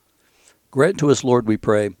Grant to us, Lord, we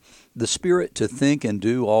pray, the Spirit to think and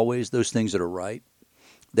do always those things that are right,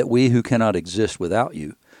 that we who cannot exist without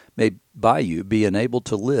you may by you be enabled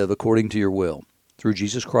to live according to your will. Through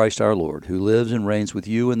Jesus Christ our Lord, who lives and reigns with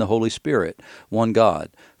you in the Holy Spirit, one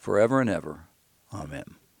God, forever and ever.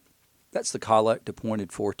 Amen. That's the collect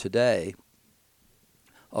appointed for today,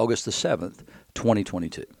 August the 7th,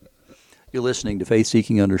 2022. You're listening to Faith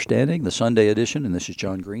Seeking Understanding, the Sunday edition, and this is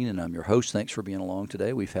John Green, and I'm your host. Thanks for being along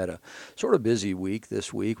today. We've had a sort of busy week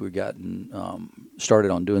this week. We've gotten started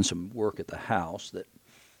on doing some work at the house that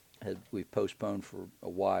we've postponed for a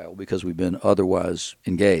while because we've been otherwise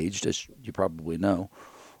engaged, as you probably know.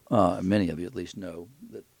 Many of you at least know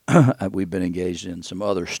that we've been engaged in some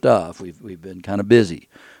other stuff. We've been kind of busy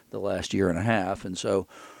the last year and a half, and so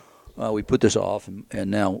we put this off, and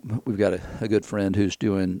now we've got a good friend who's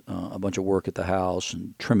doing a bunch of work at the house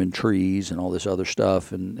and trimming trees and all this other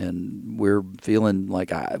stuff, and we're feeling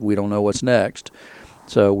like we don't know what's next.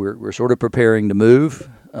 So we're sort of preparing to move.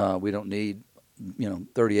 We don't need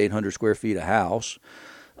 3,800 square feet of house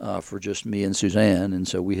for just me and Suzanne, and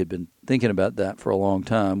so we had been thinking about that for a long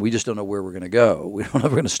time. We just don't know where we're going to go. We don't know if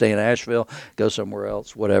we're going to stay in Asheville, go somewhere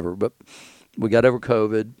else, whatever. But we got over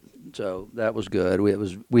COVID. So that was good.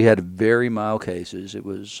 We had very mild cases. It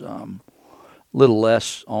was a little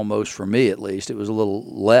less, almost for me at least, it was a little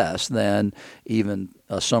less than even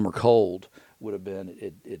a summer cold would have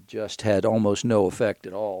been. It just had almost no effect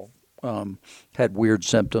at all. Had weird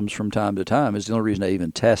symptoms from time to time. It's the only reason I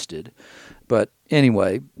even tested. But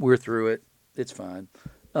anyway, we're through it. It's fine.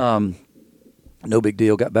 No big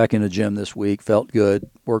deal. Got back in the gym this week. Felt good.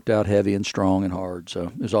 Worked out heavy and strong and hard. So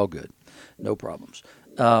it was all good. No problems.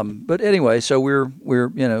 But anyway, so we're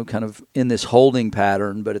kind of in this holding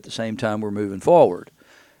pattern, but at the same time we're moving forward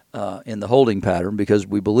in the holding pattern because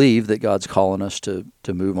we believe that God's calling us to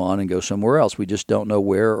move on and go somewhere else. We just don't know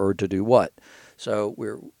where or to do what. So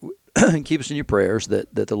keep us in your prayers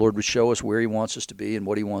that the Lord would show us where He wants us to be and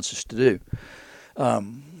what He wants us to do.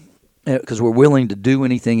 Because we're willing to do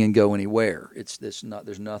anything and go anywhere. There's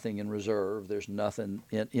nothing in reserve. There's nothing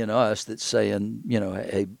in us that's saying,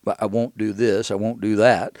 hey, I won't do this, I won't do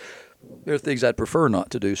that. There are things I'd prefer not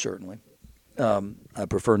to do, certainly. I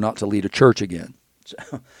prefer not to lead a church again.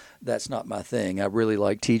 So that's not my thing. I really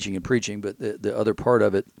like teaching and preaching, but the other part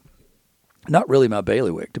of it, not really my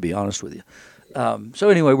bailiwick, to be honest with you. So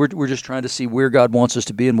anyway, we're just trying to see where God wants us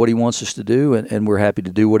to be and what He wants us to do, and we're happy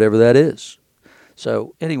to do whatever that is.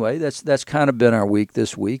 So anyway, that's kind of been our week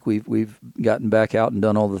this week. We've gotten back out and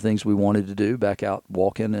done all the things we wanted to do, back out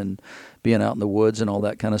walking and being out in the woods and all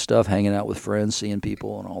that kind of stuff, hanging out with friends, seeing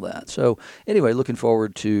people and all that. So anyway, looking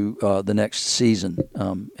forward to the next season.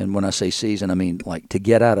 And when I say season, I mean like to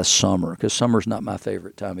get out of summer, because summer's not my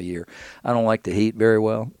favorite time of year. I don't like the heat very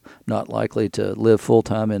well. Not likely to live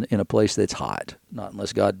full-time in a place that's hot, not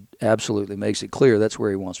unless God absolutely makes it clear that's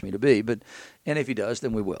where He wants me to be. And if He does,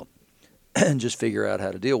 then we will. And just figure out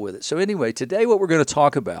how to deal with it. So anyway, today what we're going to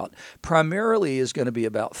talk about primarily is going to be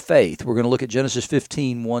about faith. We're going to look at Genesis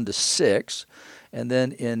 15, 1-6, and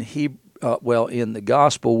then in the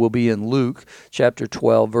Gospel we'll be in Luke chapter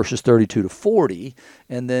 12, verses 32-40,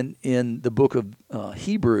 and then in the book of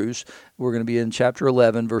Hebrews we're going to be in chapter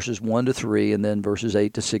 11, verses 1-3, and then verses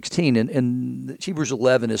 8-16. And Hebrews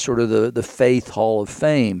 11 is sort of the faith hall of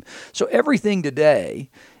fame. So everything today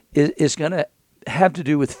is going to have to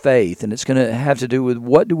do with faith, and it's going to have to do with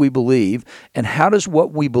what do we believe, and how does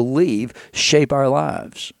what we believe shape our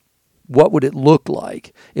lives? What would it look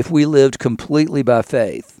like if we lived completely by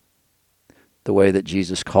faith, the way that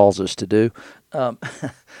Jesus calls us to do?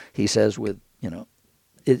 He says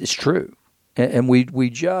it's true. And we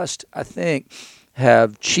just, I think,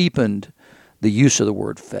 have cheapened the use of the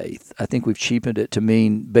word faith. I think we've cheapened it to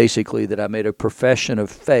mean basically that I made a profession of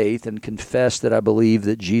faith and confessed that I believe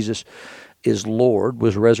that Jesus is Lord,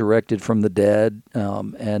 was resurrected from the dead,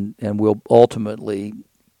 and will ultimately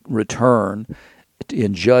return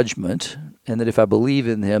in judgment, and that if I believe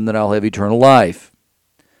in Him, then I'll have eternal life.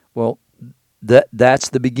 Well, that's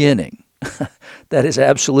the beginning. That is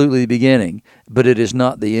absolutely the beginning, but it is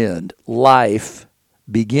not the end. Life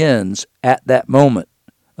begins at that moment.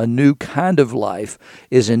 A new kind of life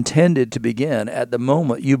is intended to begin at the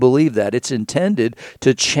moment you believe that. It's intended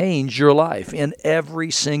to change your life in every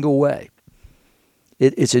single way.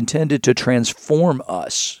 It's intended to transform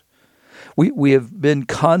us. We have been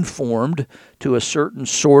conformed to a certain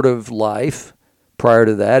sort of life prior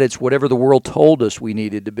to that. It's whatever the world told us we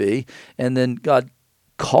needed to be. And then God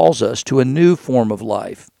calls us to a new form of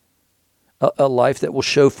life, a life that will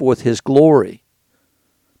show forth His glory,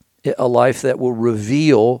 a life that will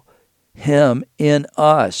reveal Him in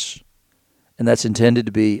us. and that's intended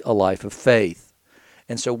to be a life of faith.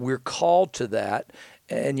 And so we're called to that,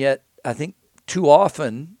 and yet I think too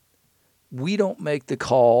often we don't make the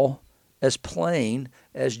call as plain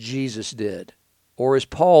as Jesus did or as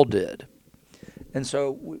Paul did. And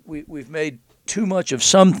so we've made too much of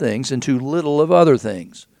some things and too little of other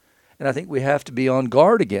things. And I think we have to be on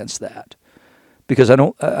guard against that, because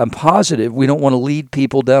I'm positive we don't want to lead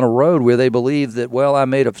people down a road where they believe that, well, I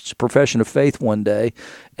made a profession of faith one day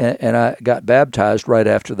and I got baptized right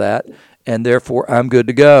after that, and therefore I'm good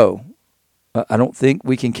to go. I don't think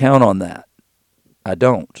we can count on that. I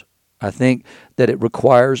don't. I think that it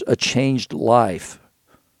requires a changed life.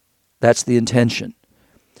 That's the intention.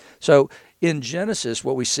 So in Genesis,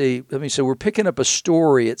 what we see, so we're picking up a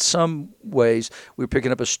story. In some ways, we're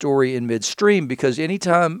picking up a story in midstream, because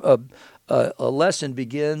anytime a lesson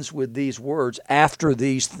begins with these words, after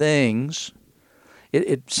these things,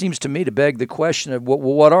 it seems to me to beg the question of, well,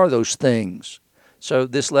 what are those things? So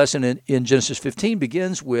this lesson in Genesis 15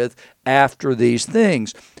 begins with, after these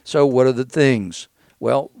things. So what are the things?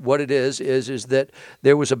 Well, what it is that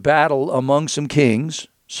there was a battle among some kings.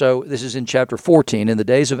 So this is in chapter 14. In the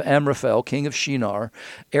days of Amraphel, king of Shinar,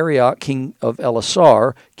 Arioch, king of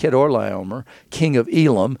Elasar, Kedorlaomer, king of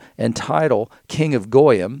Elam, and Tidal, king of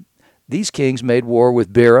Goyim, these kings made war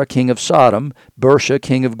with Bera, king of Sodom, Bersha,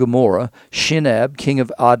 king of Gomorrah, Shinab, king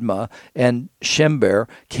of Admah, and Shember,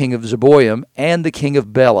 king of Zeboim, and the king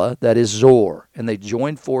of Bela, that is Zor. And they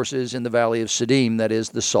joined forces in the valley of Siddim, that is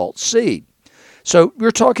the Salt Sea. So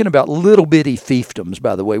we're talking about little bitty fiefdoms,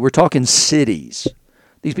 by the way. We're talking cities.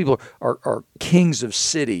 These people are kings of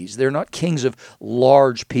cities. They're not kings of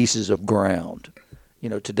large pieces of ground.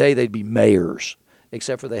 Today they'd be mayors,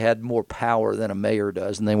 except for they had more power than a mayor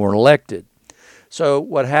does, and they weren't elected. So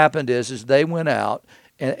what happened is they went out,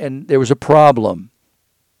 and there was a problem.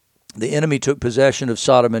 The enemy took possession of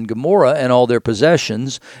Sodom and Gomorrah and all their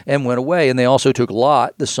possessions and went away. And they also took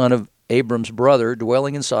Lot, the son of Abram's brother,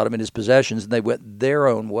 dwelling in Sodom, and his possessions, and they went their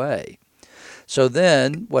own way. So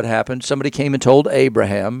then what happened? Somebody came and told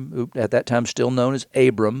Abraham, who at that time still known as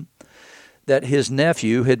Abram, that his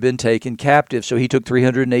nephew had been taken captive. So he took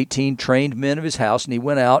 318 trained men of his house, and he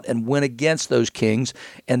went out and went against those kings,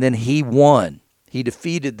 and then he won. He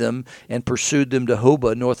defeated them and pursued them to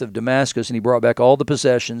Hobah, north of Damascus, and he brought back all the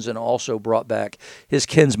possessions, and also brought back his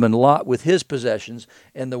kinsman Lot with his possessions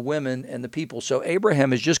and the women and the people. So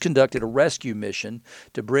Abraham has just conducted a rescue mission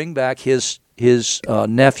to bring back his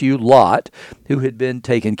nephew Lot, who had been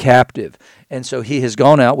taken captive. And so he has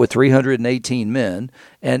gone out with 318 men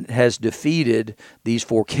and has defeated these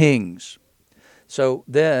 4 kings. So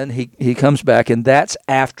then he comes back, and that's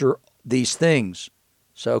after these things.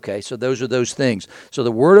 So those are those things. So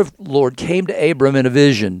the word of the Lord came to Abram in a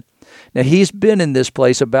vision. Now, he's been in this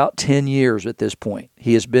place about 10 years at this point.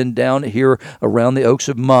 He has been down here around the oaks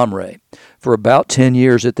of Mamre for about 10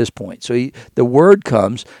 years at this point. So the word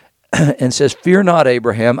comes and says, "Fear not,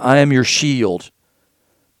 Abraham, I am your shield.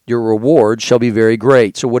 Your reward shall be very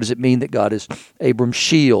great." So what does it mean that God is Abram's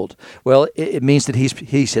shield? Well, it means that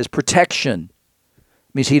he says protection.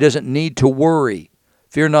 It means he doesn't need to worry.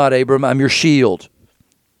 Fear not, Abram, I'm your shield.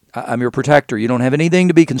 I'm your protector. You don't have anything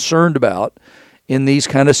to be concerned about in these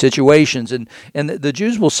kind of situations. And the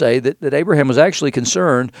Jews will say that Abraham was actually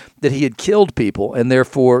concerned that he had killed people, and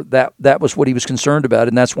therefore that was what he was concerned about,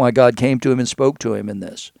 and that's why God came to him and spoke to him in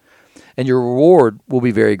this. And your reward will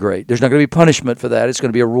be very great. There's not going to be punishment for that. It's going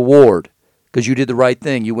to be a reward because you did the right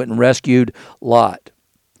thing. You went and rescued Lot.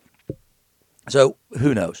 So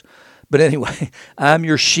who knows? But anyway, I'm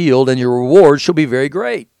your shield, and your reward shall be very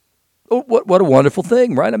great. Oh, what a wonderful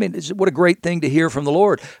thing, right? I mean, what a great thing to hear from the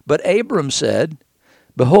Lord. But Abram said,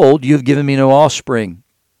 "Behold, you have given me no offspring,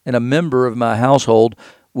 and a member of my household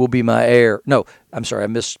will be my heir." No, I'm sorry, I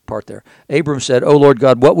missed part there. Abram said, "O Lord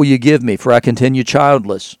God, what will you give me? For I continue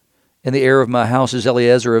childless, and the heir of my house is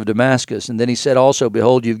Eliezer of Damascus." And then he said also,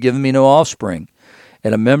 "Behold, you've given me no offspring,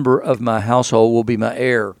 and a member of my household will be my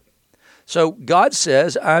heir." So God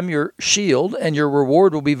says, "I'm your shield, and your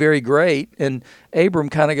reward will be very great." And Abram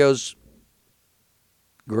kind of goes,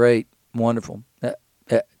 "Great, wonderful.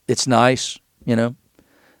 It's nice,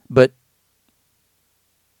 but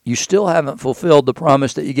you still haven't fulfilled the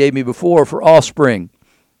promise that you gave me before for offspring."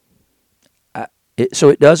 So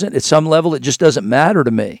it doesn't, at some level, it just doesn't matter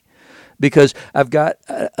to me, because I've got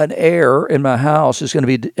an heir in my house. It's going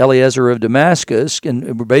to be Eliezer of Damascus,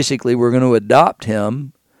 and we're going to adopt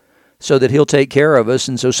him so that he'll take care of us.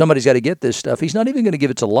 And so somebody's got to get this stuff. He's not even going to give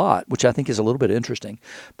it to Lot, which I think is a little bit interesting.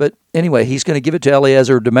 But anyway, he's going to give it to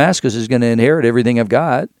Eliezer of Damascus, who's going to inherit everything I've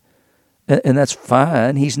got. And that's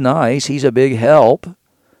fine. He's nice. He's a big help.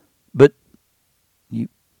 But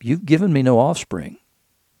you've given me no offspring,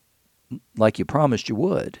 like you promised you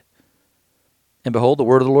would. And behold, the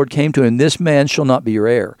word of the Lord came to him, this man shall not be your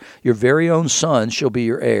heir. Your very own son shall be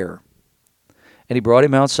your heir. And he brought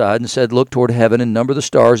him outside and said, look toward heaven and number the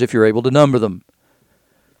stars if you're able to number them.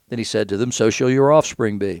 Then he said to them, so shall your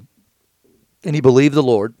offspring be. And he believed the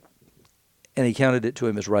Lord, and he counted it to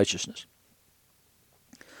him as righteousness.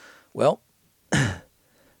 Well,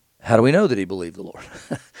 how do we know that he believed the Lord?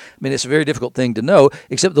 I mean, it's a very difficult thing to know,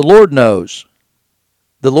 except the Lord knows.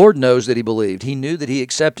 The Lord knows that he believed. He knew that he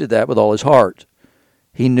accepted that with all his heart.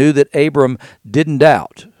 He knew that Abram didn't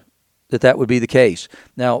doubt that would be the case.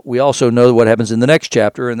 Now, we also know what happens in the next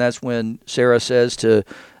chapter, and that's when Sarah says to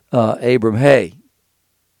Abram, hey,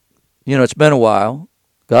 it's been a while.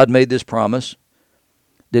 God made this promise.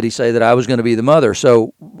 Did he say that I was going to be the mother?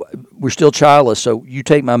 So we're still childless, so you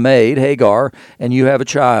take my maid, Hagar, and you have a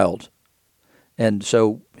child. And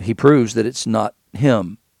so he proves that it's not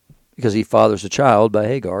him, because he fathers a child by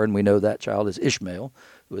Hagar, and we know that child is Ishmael,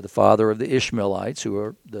 who are the father of the Ishmaelites, who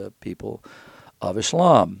are the people of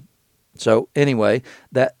Islam. So anyway,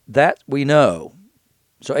 that we know.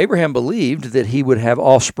 So Abraham believed that he would have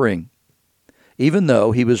offspring, even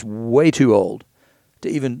though he was way too old to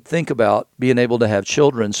even think about being able to have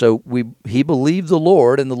children. So he believed the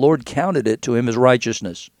Lord, and the Lord counted it to him as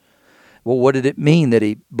righteousness. Well, what did it mean that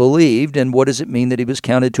he believed, and what does it mean that he was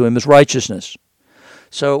counted to him as righteousness?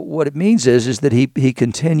 So what it means is that he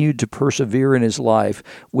continued to persevere in his life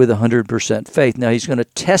with 100% faith. Now he's going to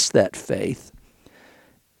test that faith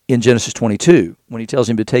in Genesis 22, when he tells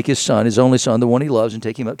him to take his son, his only son, the one he loves, and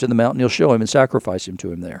take him up to the mountain. He'll show him and sacrifice him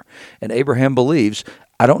to him there. And Abraham believes,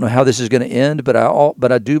 I don't know how this is going to end, but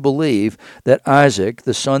I do believe that Isaac,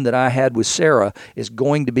 the son that I had with Sarah, is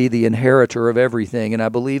going to be the inheritor of everything. And I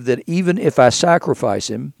believe that even if I sacrifice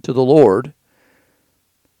him to the Lord,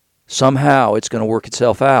 somehow it's going to work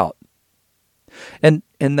itself out. And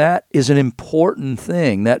that is an important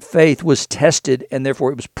thing. That faith was tested, and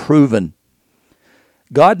therefore it was proven.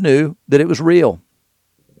 God knew that it was real.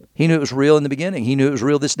 He knew it was real in the beginning. He knew it was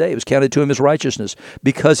real this day. It was counted to him as righteousness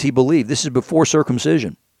because he believed. This is before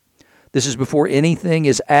circumcision. This is before anything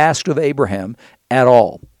is asked of Abraham at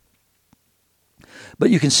all. But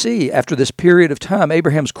you can see after this period of time,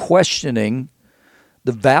 Abraham's questioning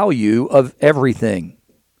the value of everything.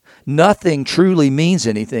 Nothing truly means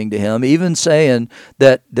anything to him, even saying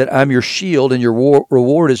that I'm your shield and your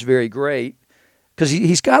reward is very great. Because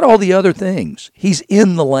he's got all the other things. He's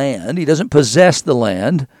in the land. He doesn't possess the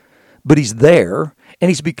land, but he's there, and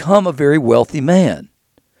he's become a very wealthy man.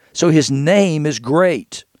 So his name is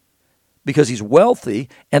great because he's wealthy,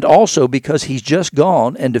 and also because he's just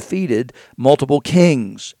gone and defeated multiple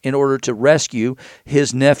kings in order to rescue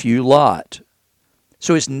his nephew Lot.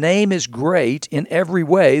 So his name is great in every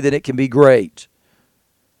way that it can be great.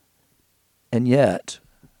 And yet,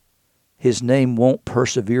 his name won't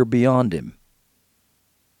persevere beyond him,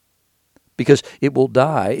 because it will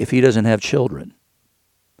die if he doesn't have children.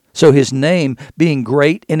 So his name being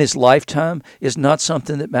great in his lifetime is not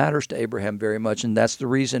something that matters to Abraham very much, and that's the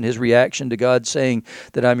reason his reaction to God saying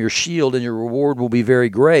that I'm your shield and your reward will be very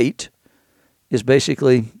great is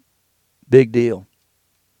basically big deal.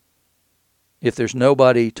 If there's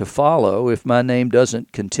nobody to follow, if my name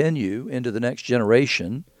doesn't continue into the next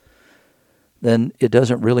generation, then it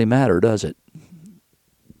doesn't really matter, does it?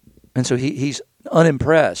 And so he's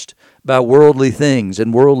unimpressed by worldly things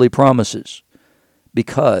and worldly promises,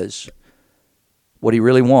 because what he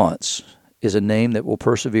really wants is a name that will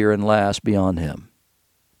persevere and last beyond him.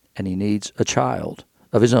 And he needs a child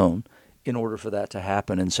of his own in order for that to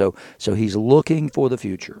happen. And so he's looking for the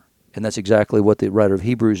future. And that's exactly what the writer of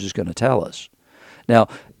Hebrews is going to tell us. Now,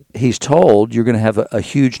 he's told you're going to have a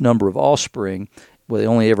huge number of offspring. Well, he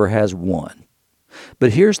only ever has one.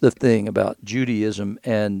 But here's the thing about Judaism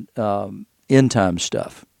and end-time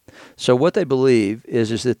stuff. So what they believe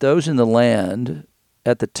is that those in the land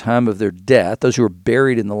at the time of their death, those who are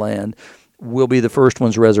buried in the land, will be the first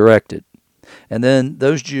ones resurrected. And then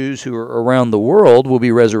those Jews who are around the world will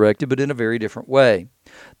be resurrected, but in a very different way.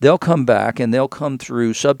 They'll come back, and they'll come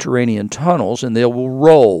through subterranean tunnels, and they will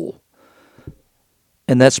roll.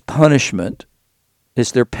 And that's punishment.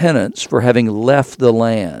 It's their penance for having left the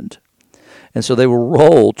land. And so they will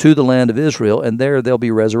roll to the land of Israel, and there they'll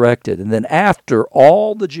be resurrected. And then after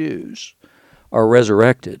all the Jews are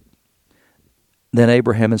resurrected, then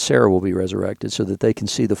Abraham and Sarah will be resurrected so that they can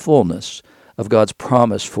see the fullness of God's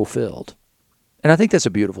promise fulfilled. And I think that's a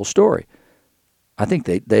beautiful story. I think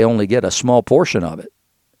they only get a small portion of it,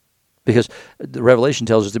 because the Revelation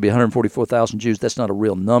tells us to be 144,000 Jews. That's not a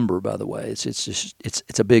real number, by the way.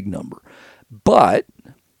 It's a big number. But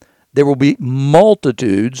there will be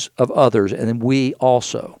multitudes of others, and then we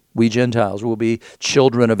also, we Gentiles, will be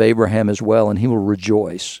children of Abraham as well, and he will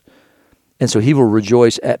rejoice. And so he will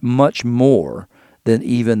rejoice at much more than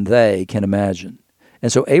even they can imagine.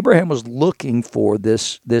 And so Abraham was looking for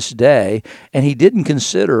this day, and he didn't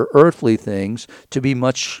consider earthly things to be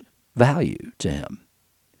much value to him.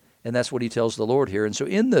 And that's what he tells the Lord here. And so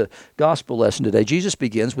in the gospel lesson today, Jesus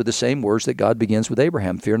begins with the same words that God begins with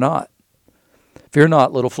Abraham. Fear not. Fear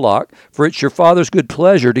not, little flock, for it's your Father's good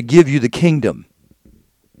pleasure to give you the kingdom.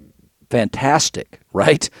 Fantastic,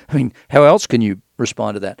 right? I mean, how else can you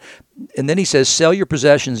respond to that? And then he says, sell your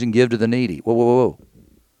possessions and give to the needy. Whoa, whoa, whoa, whoa.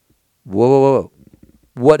 Whoa, whoa, whoa.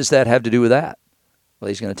 What does that have to do with that? Well,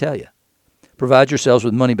 he's going to tell you. Provide yourselves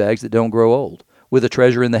with money bags that don't grow old, with a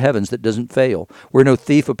treasure in the heavens that doesn't fail, where no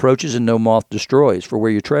thief approaches and no moth destroys. For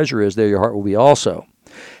where your treasure is, there your heart will be also.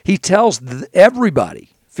 He tells everybody,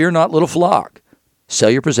 fear not, little flock. Sell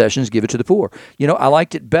your possessions, give it to the poor. You know, I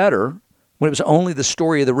liked it better when it was only the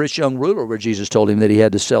story of the rich young ruler where Jesus told him that he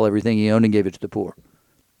had to sell everything he owned and gave it to the poor.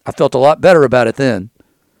 I felt a lot better about it then.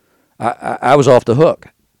 I was off the hook.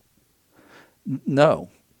 No.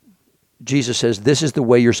 Jesus says this is the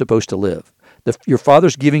way you're supposed to live. Your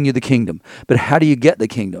Father's giving you the kingdom. But how do you get the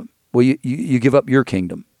kingdom? Well, you give up your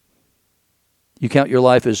kingdom. You count your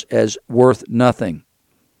life as worth nothing.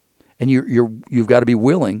 And you've got to be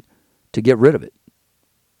willing to get rid of it.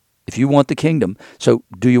 If you want the kingdom, so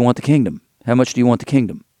do you want the kingdom? How much do you want the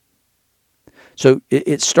kingdom? So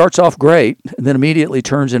it starts off great and then immediately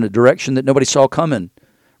turns in a direction that nobody saw coming,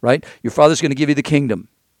 right? Your Father's going to give you the kingdom.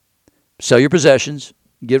 Sell your possessions,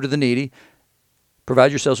 give to the needy,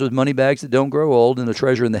 provide yourselves with money bags that don't grow old and a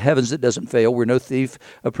treasure in the heavens that doesn't fail, where no thief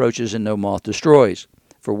approaches and no moth destroys.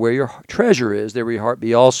 For where your treasure is, there will your heart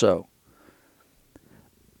be also.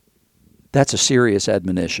 That's a serious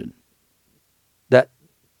admonition.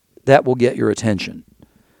 That will get your attention.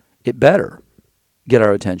 It better get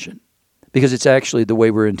our attention because it's actually the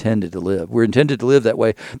way we're intended to live. We're intended to live that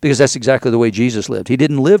way because that's exactly the way Jesus lived. He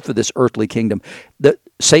didn't live for this earthly kingdom.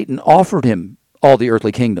 Satan offered him all the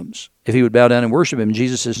earthly kingdoms if he would bow down and worship him. And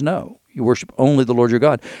Jesus says, no, you worship only the Lord your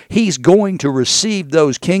God. He's going to receive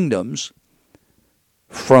those kingdoms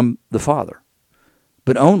from the Father,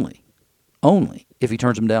 but only if he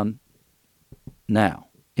turns them down now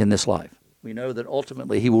in this life. We know that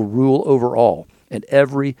ultimately he will rule over all, and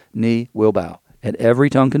every knee will bow, and every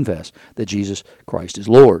tongue confess that Jesus Christ is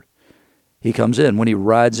Lord. He comes in. When he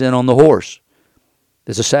rides in on the horse,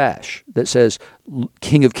 there's a sash that says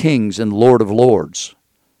King of Kings and Lord of Lords.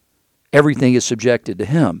 Everything is subjected to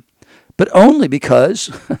him, but only because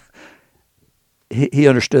he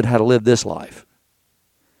understood how to live this life.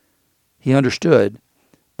 He understood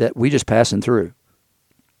that we're just passing through.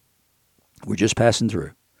 We're just passing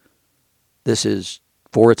through. This is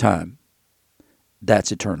for a time.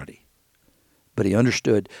 That's eternity. But he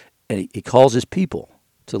understood, and he calls his people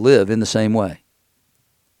to live in the same way.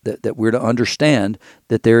 That we're to understand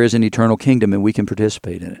that there is an eternal kingdom and we can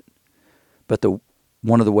participate in it. But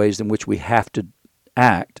one of the ways in which we have to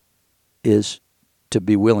act is to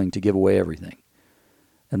be willing to give away everything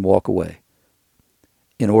and walk away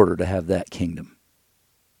in order to have that kingdom.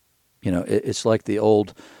 You know, it's like the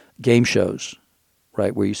old game shows,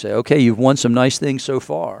 right, where you say, okay, you've won some nice things so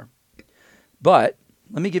far, but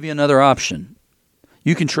let me give you another option.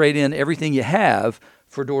 You can trade in everything you have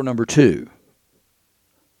for door number 2.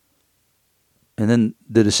 And then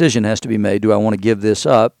the decision has to be made, do I want to give this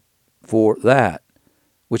up for that,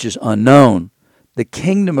 which is unknown? The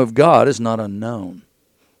kingdom of God is not unknown.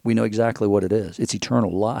 We know exactly what it is. It's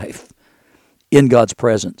eternal life in God's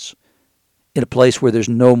presence, in a place where there's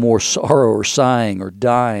no more sorrow or sighing or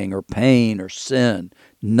dying or pain or sin.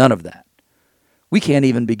 None of that. We can't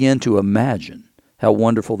even begin to imagine how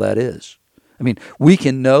wonderful that is. I mean, we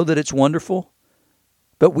can know that it's wonderful,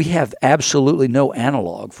 but we have absolutely no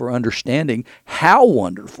analog for understanding how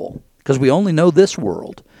wonderful, because we only know this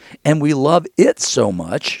world, and we love it so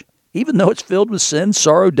much, even though it's filled with sin,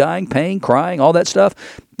 sorrow, dying, pain, crying, all that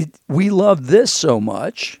stuff. We love this so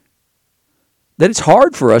much that it's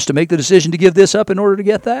hard for us to make the decision to give this up in order to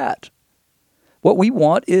get that. What we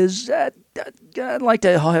want is, I'd like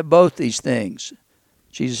to have both these things.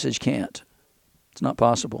 Jesus says you can't. It's not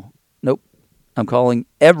possible. Nope. I'm calling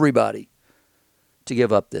everybody to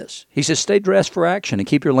give up this. He says, stay dressed for action and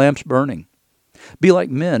keep your lamps burning. Be like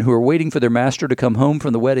men who are waiting for their master to come home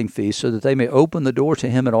from the wedding feast so that they may open the door to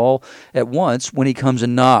him at once when he comes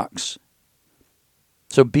and knocks.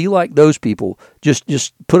 So be like those people.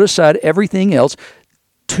 Just put aside everything else.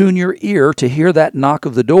 Tune your ear to hear that knock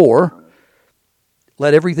of the door.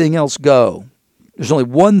 Let everything else go. There's only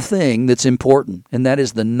one thing that's important, and that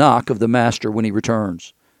is the knock of the master when he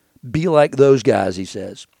returns. Be like those guys, he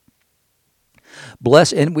says.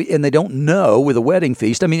 Bless, and they don't know with a wedding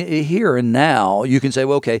feast. I mean, here and now, you can say,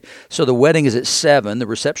 well, okay, so the wedding is at 7. The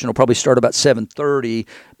reception will probably start about 7:30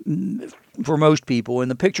 for most people, and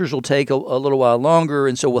the pictures will take a little while longer,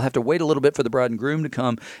 and so we'll have to wait a little bit for the bride and groom to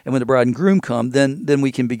come. And when the bride and groom come, then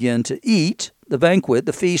we can begin to eat. The banquet,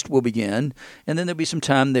 the feast will begin, and then there'll be some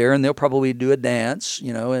time there, and they'll probably do a dance,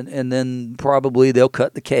 and then probably they'll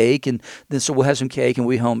cut the cake, and then so we'll have some cake and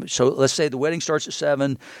we'll be home. So let's say the wedding starts at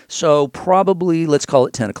 7, so probably let's call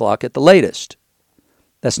it 10 o'clock at the latest.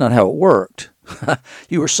 That's not how it worked.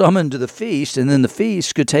 You were summoned to the feast, and then the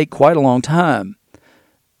feast could take quite a long time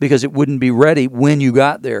because it wouldn't be ready when you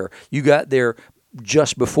got there. You got there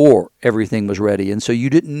just before everything was ready. And so you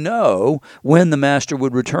didn't know when the master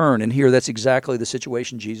would return. And here that's exactly the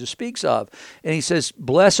situation Jesus speaks of. And he says,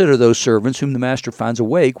 blessed are those servants whom the master finds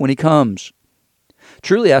awake when he comes.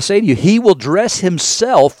 Truly I say to you, he will dress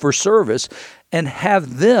himself for service and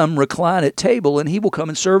have them recline at table, and he will come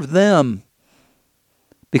and serve them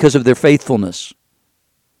because of their faithfulness.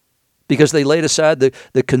 Because they laid aside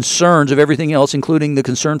the concerns of everything else, including the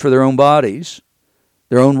concern for their own bodies,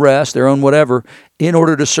 their own rest, their own whatever, in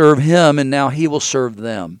order to serve him, and now he will serve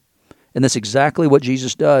them. And that's exactly what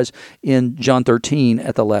Jesus does in John 13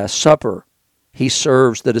 at the Last Supper. He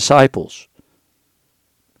serves the disciples.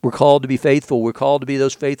 We're called to be faithful. We're called to be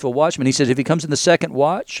those faithful watchmen. He says if he comes in the second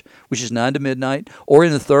watch, which is 9 to midnight, or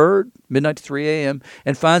in the third, midnight to 3 a.m.,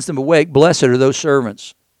 and finds them awake, blessed are those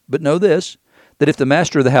servants. But know this, that if the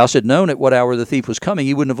master of the house had known at what hour the thief was coming,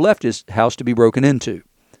 he wouldn't have left his house to be broken into.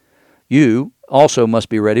 You also must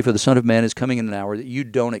be ready, for the Son of Man is coming in an hour that you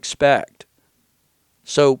don't expect.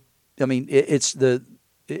 So, I mean, it's the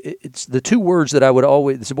two words that I would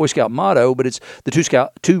always, it's a Boy Scout motto, but it's the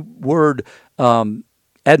two-word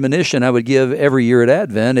admonition I would give every year at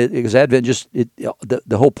Advent, because Advent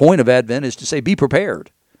the whole point of Advent is to say, be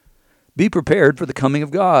prepared. Be prepared for the coming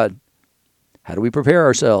of God. How do we prepare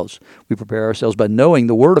ourselves? We prepare ourselves by knowing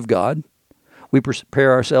the Word of God. We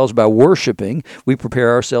prepare ourselves by worshiping. We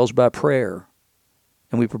prepare ourselves by prayer.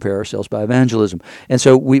 And we prepare ourselves by evangelism. And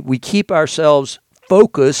so we keep ourselves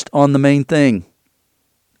focused on the main thing.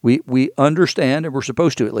 We understand, and we're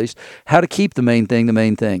supposed to at least, how to keep the main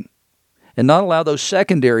thing, and not allow those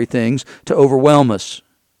secondary things to overwhelm us.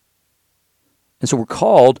 And so we're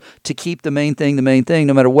called to keep the main thing,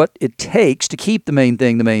 no matter what it takes to keep the main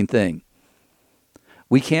thing.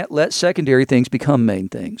 We can't let secondary things become main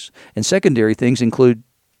things. And secondary things include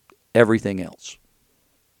everything else.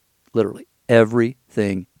 Literally,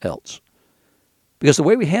 everything else. Because the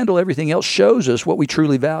way we handle everything else shows us what we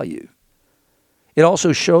truly value. It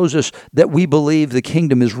also shows us that we believe the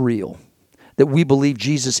kingdom is real, that we believe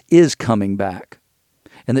Jesus is coming back,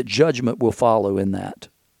 and that judgment will follow in that.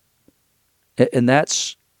 And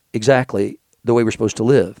that's exactly the way we're supposed to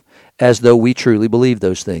live, as though we truly believe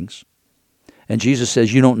those things. And Jesus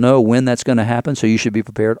says you don't know when that's going to happen, so you should be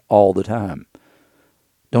prepared all the time.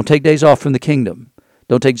 Don't take days off from the kingdom.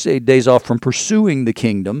 Don't take days off from pursuing the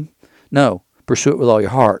kingdom. No, pursue it with all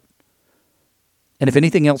your heart. And if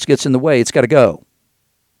anything else gets in the way, it's got to go.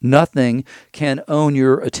 Nothing can own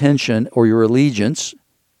your attention or your allegiance.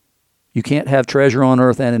 You can't have treasure on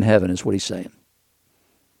earth and in heaven, is what he's saying.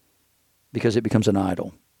 Because it becomes an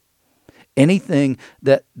idol. Anything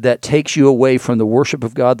that takes you away from the worship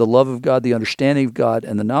of God, the love of God, the understanding of God,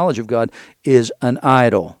 and the knowledge of God is an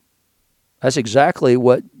idol. That's exactly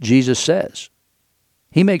what Jesus says.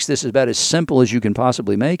 He makes this about as simple as you can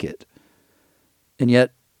possibly make it. And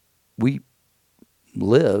yet, we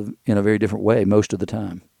live in a very different way most of the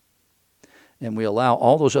time. And we allow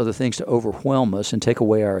all those other things to overwhelm us and take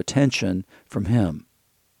away our attention from Him.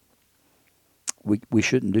 We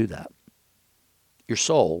shouldn't do that. Your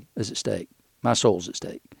soul is at stake. My soul's at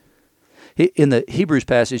stake. In the Hebrews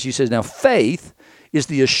passage, he says, now faith is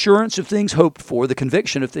the assurance of things hoped for, the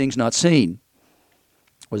conviction of things not seen.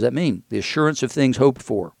 What does that mean? The assurance of things hoped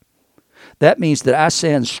for. That means that I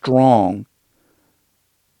stand strong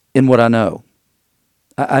in what I know.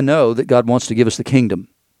 I know that God wants to give us the kingdom.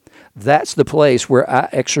 That's the place where I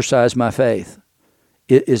exercise my faith.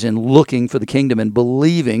 It is in looking for the kingdom and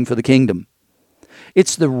believing for the kingdom.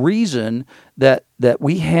 It's the reason that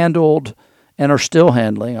we handled and are still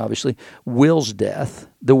handling, obviously, Will's death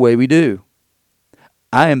the way we do.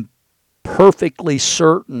 I am perfectly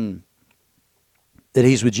certain that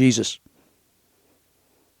he's with Jesus.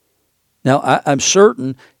 Now, I'm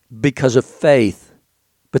certain because of faith.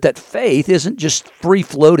 But that faith isn't just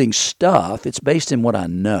free-floating stuff. It's based in what I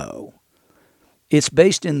know. It's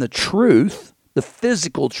based in the truth the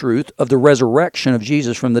physical truth of the resurrection of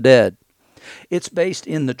Jesus from the dead. It's based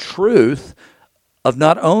in the truth of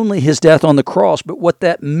not only his death on the cross, but what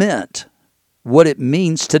that meant, what it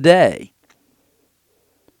means today.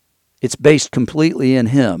 It's based completely in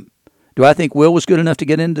him. Do I think Will was good enough to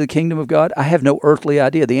get into the kingdom of God? I have no earthly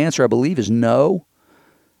idea. The answer, I believe, is no,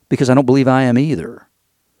 because I don't believe I am either.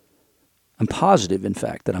 I'm positive, in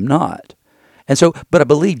fact, that I'm not. And so, but I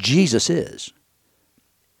believe Jesus is.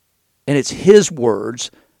 And it's his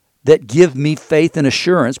words that give me faith and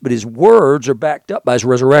assurance, but his words are backed up by his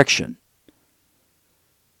resurrection.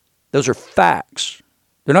 Those are facts.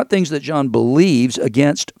 They're not things that John believes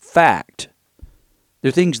against fact.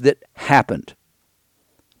 They're things that happened.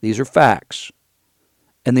 These are facts.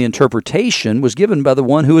 And the interpretation was given by the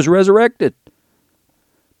one who was resurrected.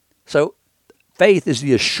 So, faith is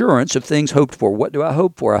the assurance of things hoped for. What do I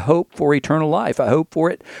hope for? I hope for eternal life. I hope for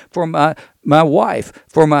it for my wife,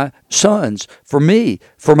 for my sons, for me,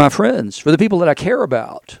 for my friends, for the people that I care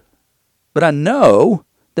about. But I know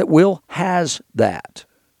that Will has that,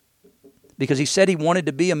 because he said he wanted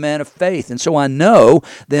to be a man of faith. And so I know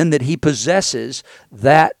then that he possesses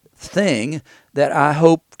that thing that I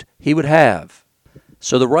hoped he would have.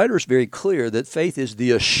 So the writer is very clear that faith is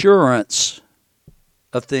the assurance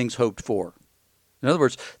of things hoped for. In other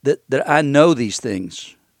words, that I know these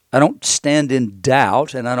things. I don't stand in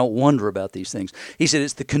doubt, and I don't wonder about these things. He said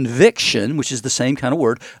it's the conviction, which is the same kind of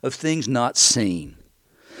word, of things not seen.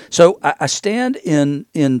 So I stand in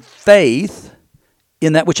faith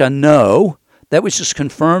in that which I know, that which is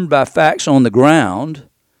confirmed by facts on the ground.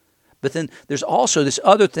 But then there's also this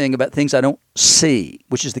other thing about things I don't see,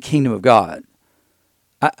 which is the kingdom of God.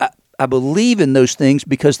 I believe in those things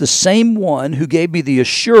because the same one who gave me the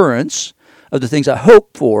assurance of the things I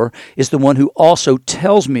hope for is the one who also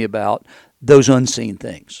tells me about those unseen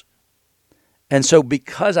things. And so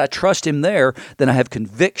because I trust him there, then I have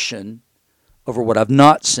conviction over what I've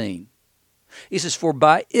not seen. He says, for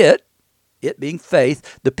by it being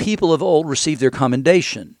faith, the people of old received their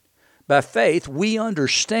commendation. By faith, we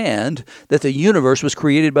understand that the universe was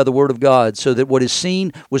created by the Word of God, so that what is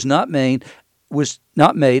seen was not made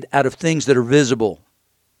out of things that are visible.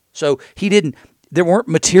 So there weren't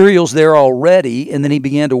materials there already, and then he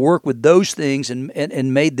began to work with those things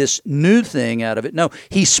and made this new thing out of it. No,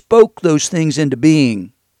 he spoke those things into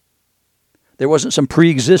being. There wasn't some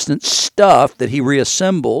pre-existent stuff that he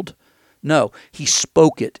reassembled. No, he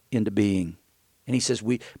spoke it into being. And he says,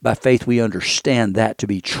 by faith we understand that to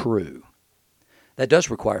be true. That does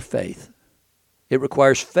require faith. It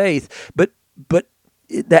requires faith, but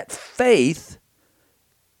that faith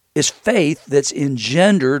is faith that's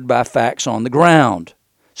engendered by facts on the ground.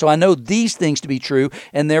 So I know these things to be true,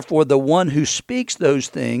 and therefore the one who speaks those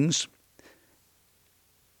things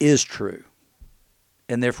is true.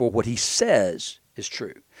 And therefore what he says is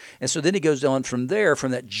true. And so then he goes on from there,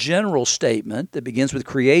 from that general statement that begins with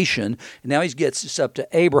creation, and now he gets us up to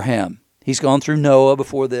Abraham. He's gone through Noah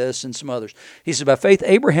before this and some others. He says, by faith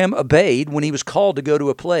Abraham obeyed when he was called to go to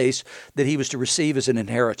a place that he was to receive as an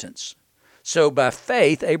inheritance. So by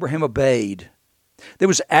faith, Abraham obeyed. There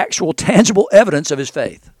was actual, tangible evidence of his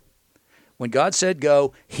faith. When God said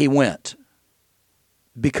go, he went.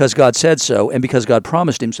 Because God said so, and because God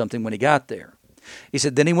promised him something when he got there. He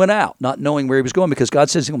said, then he went out, not knowing where he was going, because God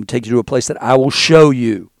says, I'm going to take you to a place that I will show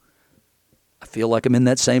you. I feel like I'm in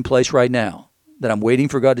that same place right now, that I'm waiting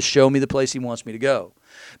for God to show me the place he wants me to go.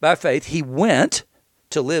 By faith, he went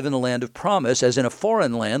to live in the land of promise, as in a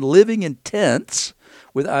foreign land, living in tents,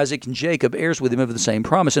 with Isaac and Jacob, heirs with him of the same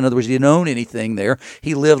promise. In other words, he didn't own anything there.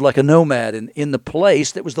 He lived like a nomad in the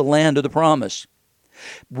place that was the land of the promise.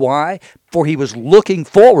 Why? For he was looking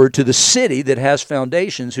forward to the city that has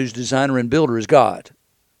foundations, whose designer and builder is God.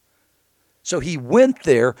 So he went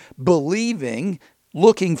there believing,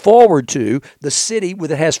 looking forward to the city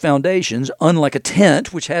that has foundations, unlike a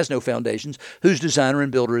tent which has no foundations, whose designer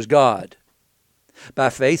and builder is God. By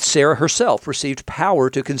faith, Sarah herself received power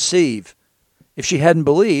to conceive. If she hadn't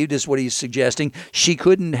believed, is what he's suggesting, she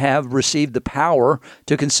couldn't have received the power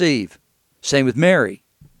to conceive. Same with Mary,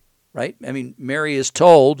 right? I mean, Mary is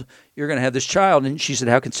told, you're going to have this child, and she said,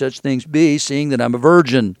 how can such things be, seeing that I'm a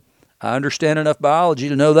virgin? I understand enough biology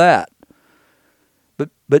to know that.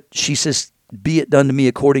 But she says, be it done to me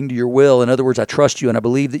according to your will. In other words, I trust you, and I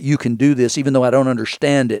believe that you can do this, even though I don't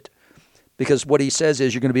understand it. Because what he says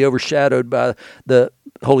is, you're going to be overshadowed by the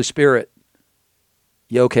Holy Spirit.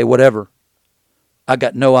 Yeah, okay, whatever. I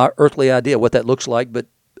got no earthly idea what that looks like, but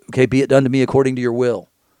okay, be it done to me according to your will.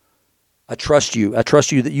 I trust you. I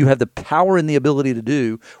trust you that you have the power and the ability to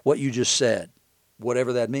do what you just said,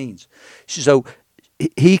 whatever that means. So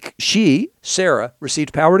Sarah,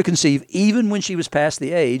 received power to conceive even when she was past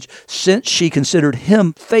the age, since she considered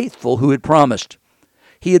him faithful who had promised.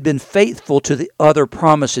 He had been faithful to the other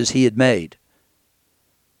promises he had made.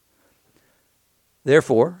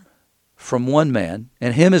 Therefore, from one man,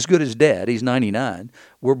 and him as good as dead, he's 99,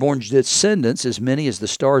 were born descendants as many as the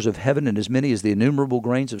stars of heaven and as many as the innumerable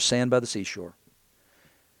grains of sand by the seashore.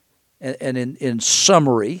 And in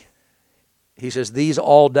summary, he says these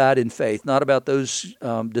all died in faith, not about those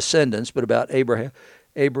descendants, but about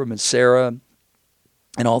Abram and Sarah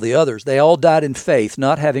and all the others. They all died in faith,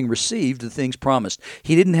 not having received the things promised.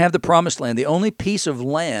 He didn't have the promised land. The only piece of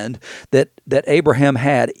land that Abraham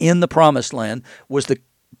had in the promised land was the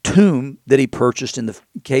tomb that he purchased in the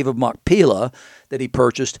cave of Machpelah that he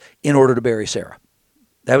purchased in order to bury Sarah.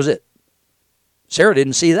 That was it. Sarah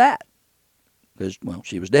didn't see that because, well,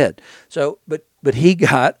 she was dead. So, but he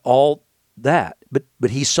got all that. But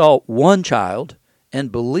he saw one child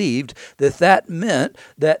and believed that meant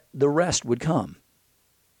that the rest would come.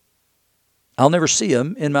 I'll never see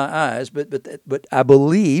him in my eyes, but I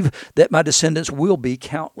believe that my descendants will be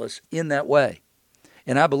countless in that way.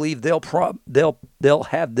 And I believe they'll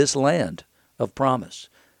have this land of promise.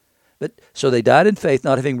 But so they died in faith,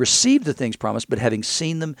 not having received the things promised, but having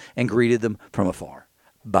seen them and greeted them from afar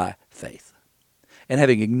by faith, and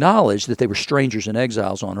having acknowledged that they were strangers and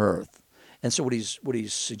exiles on earth. And so what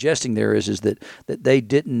he's suggesting there is that they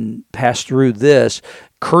didn't pass through this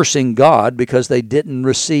cursing God because they didn't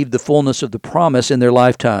receive the fullness of the promise in their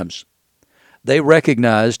lifetimes. They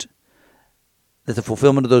recognized that the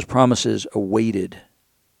fulfillment of those promises awaited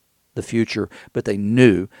the future, but they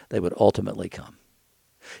knew they would ultimately come.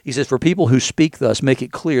 He says, for people who speak thus, make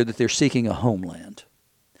it clear that they're seeking a homeland.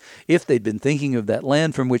 If they'd been thinking of that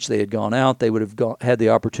land from which they had gone out, they would have had the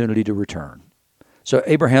opportunity to return. So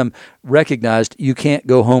Abraham recognized, you can't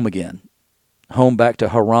go home again, home back to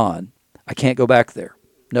Haran. I can't go back there.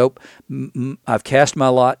 Nope. I've cast my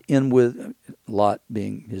lot in with, Lot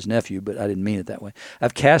being his nephew, but I didn't mean it that way.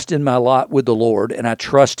 I've cast in my lot with the Lord, and I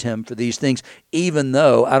trust him for these things, even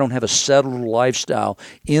though I don't have a settled lifestyle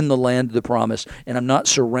in the land of the promise, and I'm not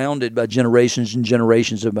surrounded by generations and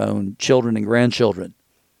generations of my own children and grandchildren.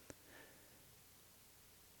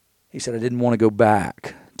 He said, I didn't want to go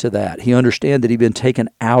back to that. He understood that he'd been taken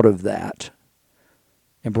out of that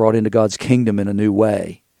and brought into God's kingdom in a new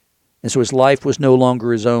way. And so his life was no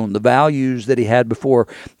longer his own. The values that he had before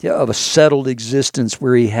of a settled existence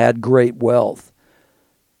where he had great wealth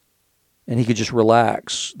and he could just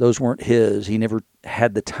relax, those weren't his. He never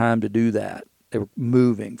had the time to do that. They were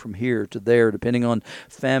moving from here to there, depending on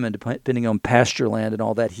famine, depending on pasture land and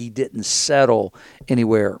all that. He didn't settle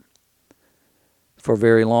anywhere for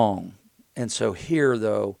very long. And so here,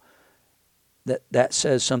 though, that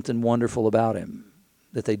says something wonderful about him,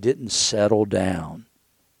 that they didn't settle down.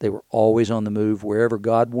 They were always on the move. Wherever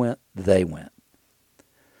God went, they went.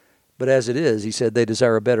 But as it is, he said, they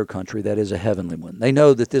desire a better country, that is a heavenly one. They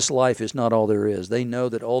know that this life is not all there is. They know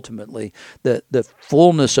that ultimately the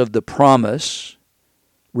fullness of the promise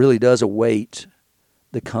really does await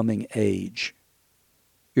the coming age.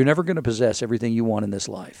 You're never going to possess everything you want in this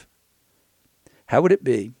life. How would it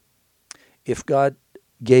be if God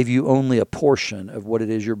gave you only a portion of what it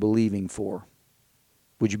is you're believing for?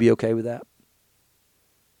 Would you be okay with that?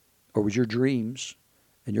 Or would your dreams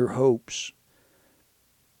and your hopes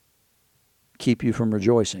keep you from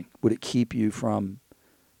rejoicing? Would it keep you from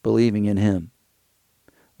believing in him?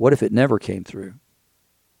 What if it never came through?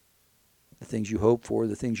 The things you hope for,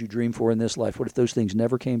 the things you dream for in this life, what if those things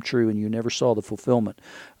never came true and you never saw the fulfillment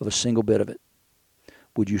of a single bit of it?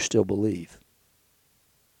 Would you still believe?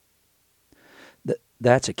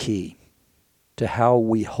 That's a key to how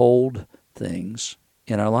we hold things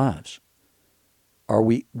in our lives. Are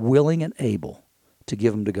we willing and able to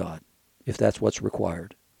give them to God, if that's what's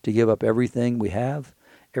required? To give up everything we have,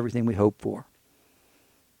 everything we hope for,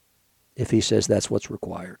 if he says that's what's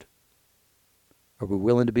required? Are we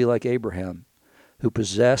willing to be like Abraham, who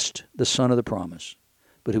possessed the son of the promise,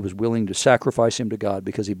 but who was willing to sacrifice him to God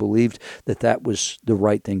because he believed that that was the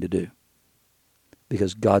right thing to do,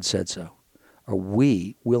 because God said so? Are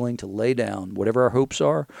we willing to lay down whatever our hopes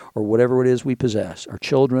are or whatever it is we possess, our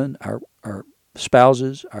children, our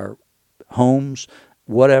spouses, our homes,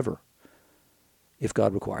 whatever, if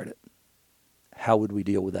God required it? How would we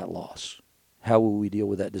deal with that loss? How will we deal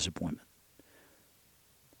with that disappointment?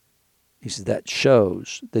 He said that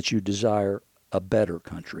shows that you desire a better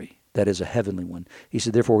country, that is a heavenly one. He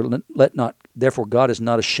said, therefore God is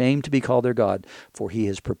not ashamed to be called their God, for he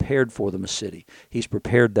has prepared for them a city. He's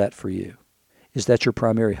prepared that for you. Is that your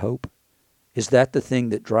primary hope? Is that the thing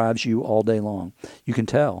that drives you all day long? You can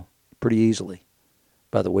tell pretty easily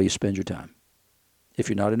by the way you spend your time. If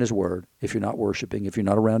you're not in His Word, if you're not worshiping, if you're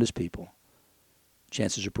not around His people,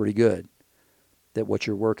 chances are pretty good that what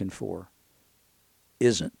you're working for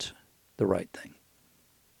isn't the right thing.